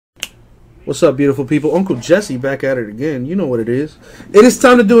What's up, beautiful people? Uncle Jesse back at it again. You know what it is. It is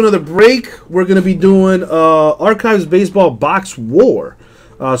time to do another break. We're going to be doing Archives Baseball Box War.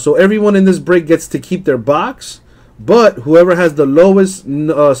 So everyone in this break gets to keep their box, but whoever has the lowest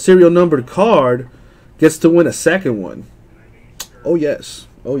serial numbered card gets to win a second one. Oh, yes.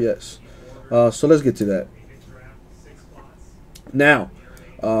 Oh, yes. So let's get to that. Now,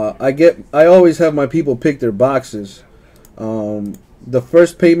 I always have my people pick their boxes. The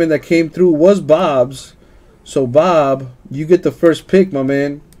first payment that came through was Bob's. So, Bob, you get the first pick, my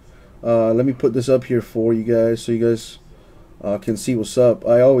man. Let me put this up here for you guys so you guys can see what's up.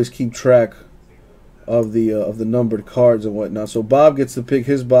 I always keep track of the numbered cards and whatnot. So, Bob gets to pick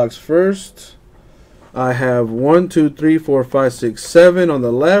his box first. I have 1, 2, 3, 4, 5, 6, 7 on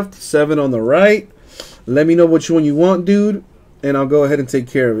the left, 7 on the right. Let me know which one you want, dude, and I'll go ahead and take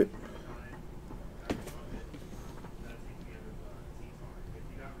care of it.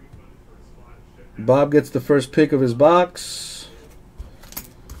 Bob gets the first pick of his box.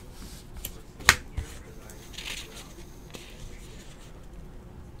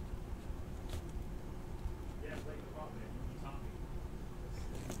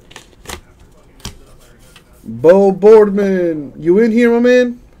 Bo Boardman, you in here, my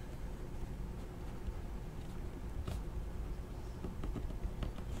man?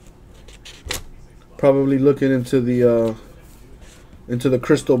 Probably looking into the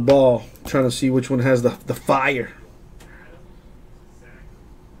crystal ball, trying to see which one has the fire.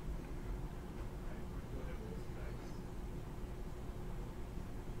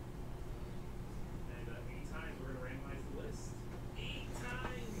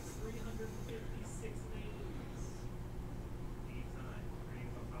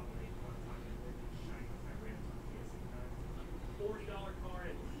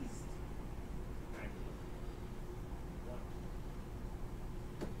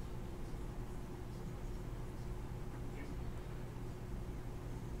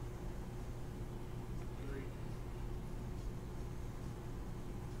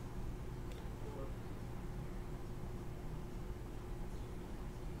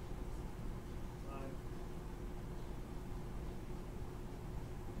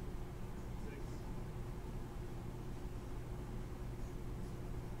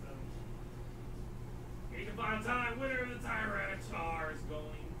 Final time, winner of the Tyranitar is going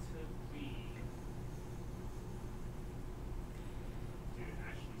to be. Dude,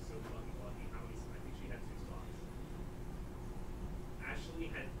 Ashley's so fucking lucky. How many? I think she had 2 spots. Ashley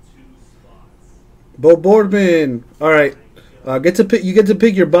had 2 spots. Bo Boardman. All right, you get to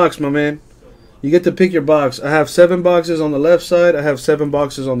pick your box, my man. You get to pick your box. I have 7 boxes on the left side. I have 7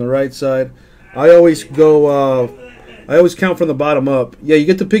 boxes on the right side. I always go. I always count from the bottom up. Yeah, you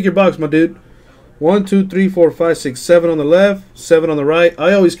get to pick your box, my dude. 1, 2, 3, 4, 5, 6, 7 on the left, 7 on the right.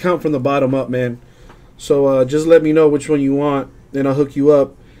 I always count from the bottom up, man. So just let me know which one you want, and I'll hook you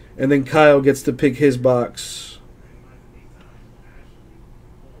up. And then Kyle gets to pick his box.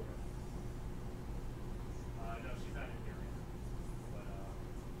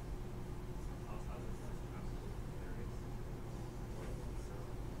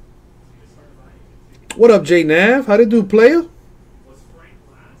 What up, J Nav? How did do, player?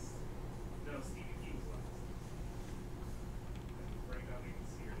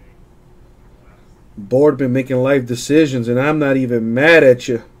 Boardman making life decisions, and I'm not even mad at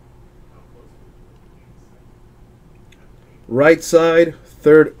you. Right side,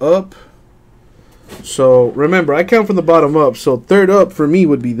 third up. So remember, I count from the bottom up. So third up for me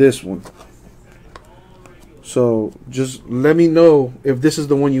would be this one. So just let me know if this is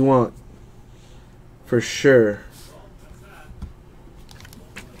the one you want. For sure.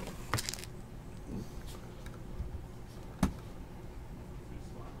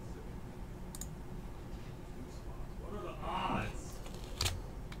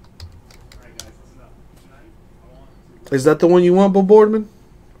 Is that the one you want, Bo Boardman?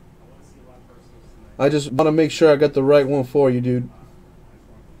 I just want to make sure I got the right one for you, dude.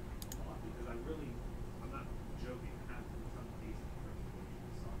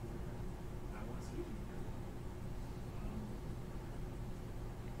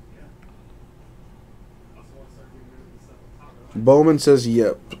 Bowman says,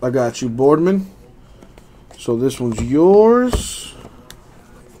 yep. I got you, Boardman. So this one's yours.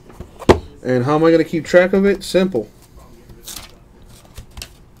 And how am I going to keep track of it? Simple.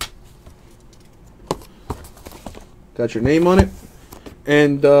 Got your name on it.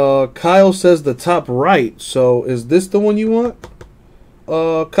 And Kyle says the top right. So is this the one you want,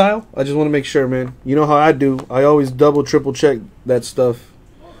 Kyle? I just want to make sure, man. You know how I do. I always double, triple check that stuff.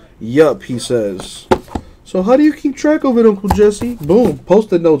 Yup, he says. So how do you keep track of it, Uncle Jesse? Boom.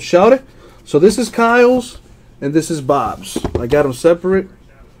 Post-it note. Shout it. So this is Kyle's, and this is Bob's. I got them separate.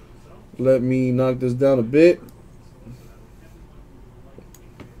 Let me knock this down a bit.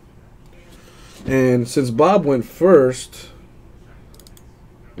 And since Bob went first,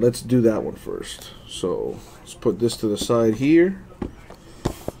 let's do that one first. So let's put this to the side here.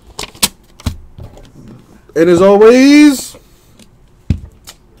 And as always,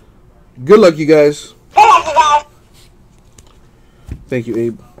 good luck, you guys. Thank you,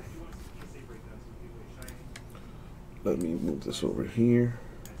 Abe. Let me move this over here.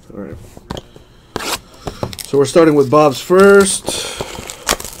 All right. So we're starting with Bob's first.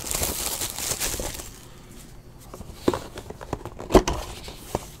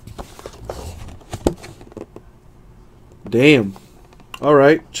 Damn. All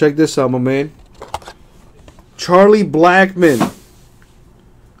right. Check this out, my man. Charlie Blackmon.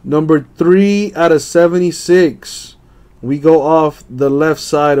 Number 3 out of 76. We go off the left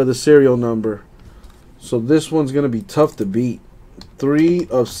side of the serial number. So this one's going to be tough to beat. 3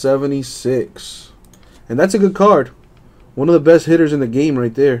 of 76. And that's a good card. One of the best hitters in the game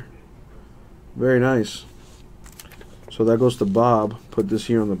right there. Very nice. So that goes to Bob. Put this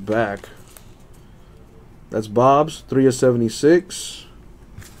here on the back. That's Bob's. 3 of 76.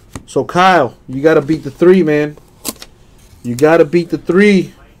 So Kyle, you got to beat the 3, man. You got to beat the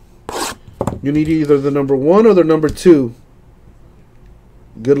 3. You need either the number 1 or the number 2.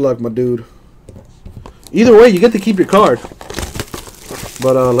 Good luck, my dude. Either way, you get to keep your card.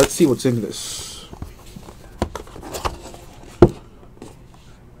 But let's see what's in this.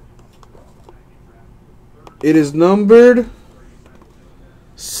 It is numbered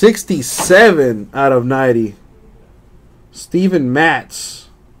 67 out of 90. Steven Matz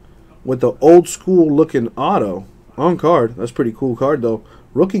with the old school looking auto on card. That's a pretty cool card though.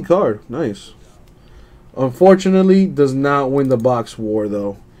 Rookie card. Nice. Unfortunately, does not win the box war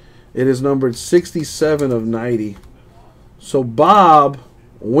though. It is numbered 67 of 90. So Bob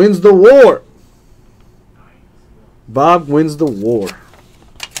wins the war. Bob wins the war.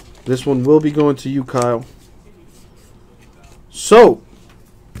 This one will be going to you, Kyle. So,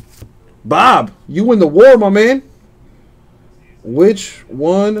 Bob, you win the war, my man. Which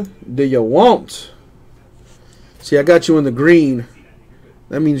one do you want? See, I got you in the green.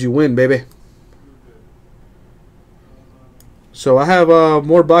 That means you win, baby. So I have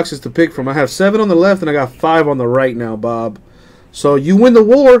more boxes to pick from. I have 7 on the left and I got 5 on the right now, Bob. So you win the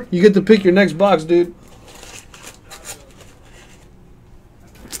war. You get to pick your next box, dude.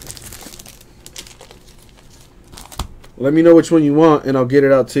 Let me know which one you want and I'll get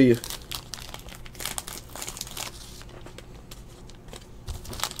it out to you.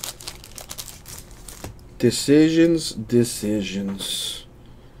 Decisions, decisions.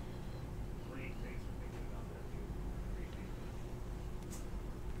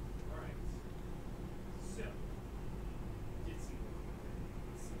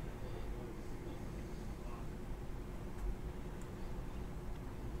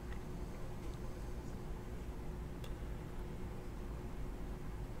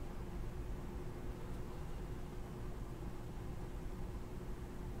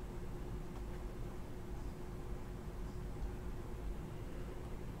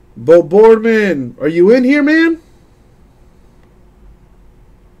 Bo Boardman, are you in here, man?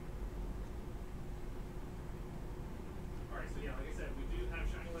 Alright, so yeah, like I said, we do have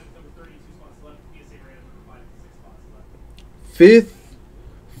Shiny Legends number 32 spots left, PSA random number 5 and 6 spots left.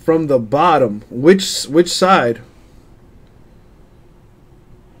 5th from the bottom. Which side?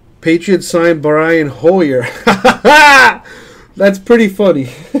 Patriots signed Brian Hoyer. That's pretty funny.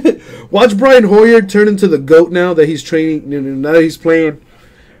 Watch Brian Hoyer turn into the GOAT now that he's training. Now that he's playing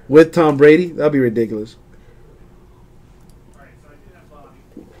with Tom Brady. That'd be ridiculous. Alright, so I do have Bobby.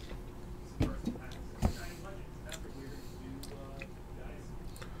 This is the first pack. Shiny Legends. After we're going to do, guys.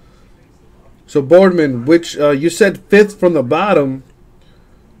 So Boardman, which you said 5th from the bottom,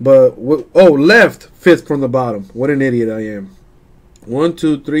 but left 5th from the bottom. What an idiot I am. 1,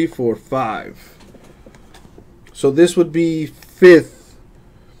 2, 3, 4, 5. So this would be 5th.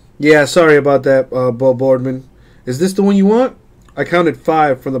 Yeah, sorry about that, Bo Boardman. Is this the one you want? I counted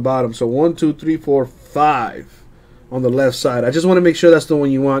 5 from the bottom. So 1, 2, 3, 4, 5 on the left side. I just want to make sure that's the one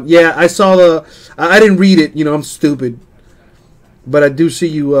you want. Yeah, I saw the. I didn't read it. You know, I'm stupid. But I do see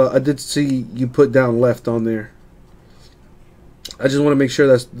you. I did see you put down left on there. I just want to make sure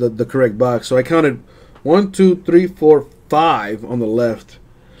that's the correct box. So I counted 1, 2, 3, 4, 5 on the left.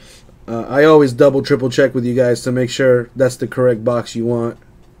 I always double, triple check with you guys to make sure that's the correct box you want.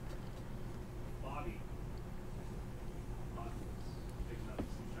 Bobby. Picking up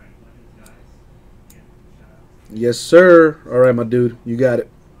some Shiny Legends, guys. And shout out. Yes, sir. All right, my dude. You got it.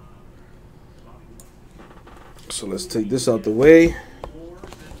 So let's take this out the way.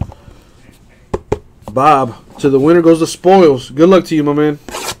 Bob, to the winner goes the spoils. Good luck to you, my man.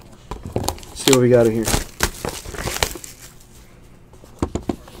 Let's see what we got in here.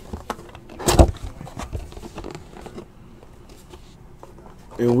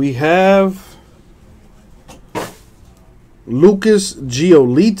 And we have Lucas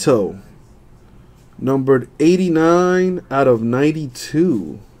Giolito, numbered 89 out of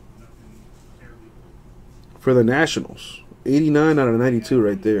 92 for the Nationals. 89 out of 92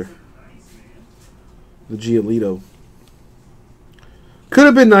 right there. The Giolito. Could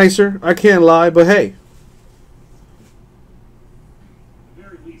have been nicer, I can't lie, but hey.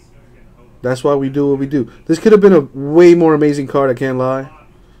 That's why we do what we do. This could have been a way more amazing card, I can't lie.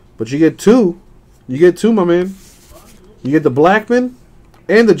 But you get two. You get two, my man. You get the Blackman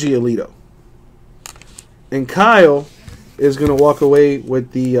and the Giolito. And Kyle is going to walk away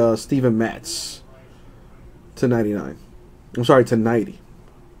with the Steven Matz to 99. I'm sorry, to 90.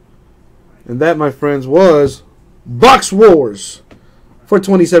 And that, my friends, was Box Wars for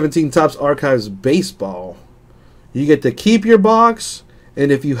 2017 Topps Archives Baseball. You get to keep your box,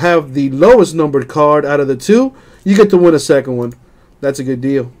 and if you have the lowest numbered card out of the two, you get to win a second one. That's a good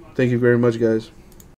deal. Thank you very much, guys.